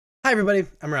Hi everybody,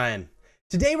 I'm Ryan.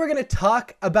 Today we're going to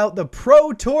talk about the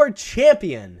Pro Tour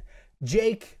champion,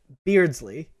 Jake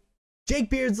Beardsley.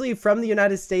 Jake Beardsley from the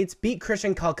United States beat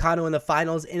Christian Calcano in the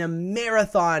finals in a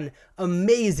marathon,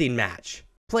 amazing match,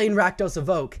 playing Rakdos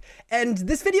Evoke. And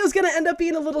this video is going to end up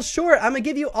being a little short. I'm going to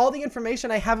give you all the information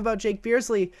I have about Jake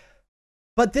Beardsley,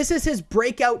 but this is his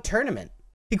breakout tournament.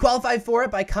 He qualified for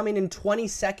it by coming in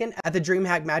 22nd at the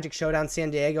DreamHack Magic Showdown San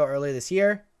Diego earlier this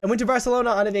year, and went to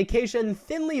Barcelona on a vacation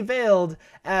thinly veiled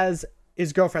as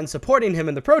his girlfriend supporting him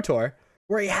in the Pro Tour,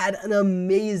 where he had an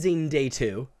amazing day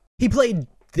 2. He played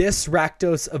this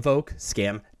Rakdos Evoke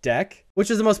Scam deck, which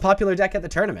was the most popular deck at the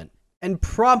tournament, and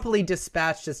promptly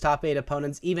dispatched his top 8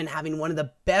 opponents, even having one of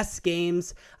the best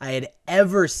games I had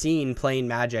ever seen playing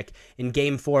Magic in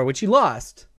Game 4, which he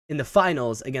lost in the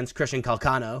finals against Christian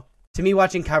Calcano. To me,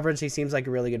 watching coverage, he seems like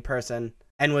a really good person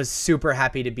and was super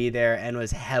happy to be there and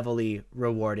was heavily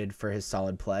rewarded for his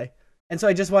solid play. And so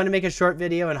I just wanted to make a short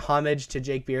video in homage to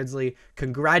Jake Beardsley.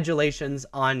 Congratulations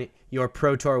on your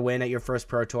Pro Tour win at your first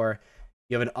Pro Tour.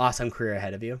 You have an awesome career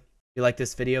ahead of you. If you like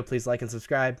this video, please like and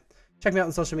subscribe. Check me out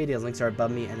on social media. Links are above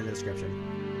me and in the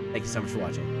description. Thank you so much for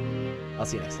watching. I'll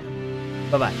see you next time.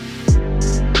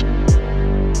 Bye-bye.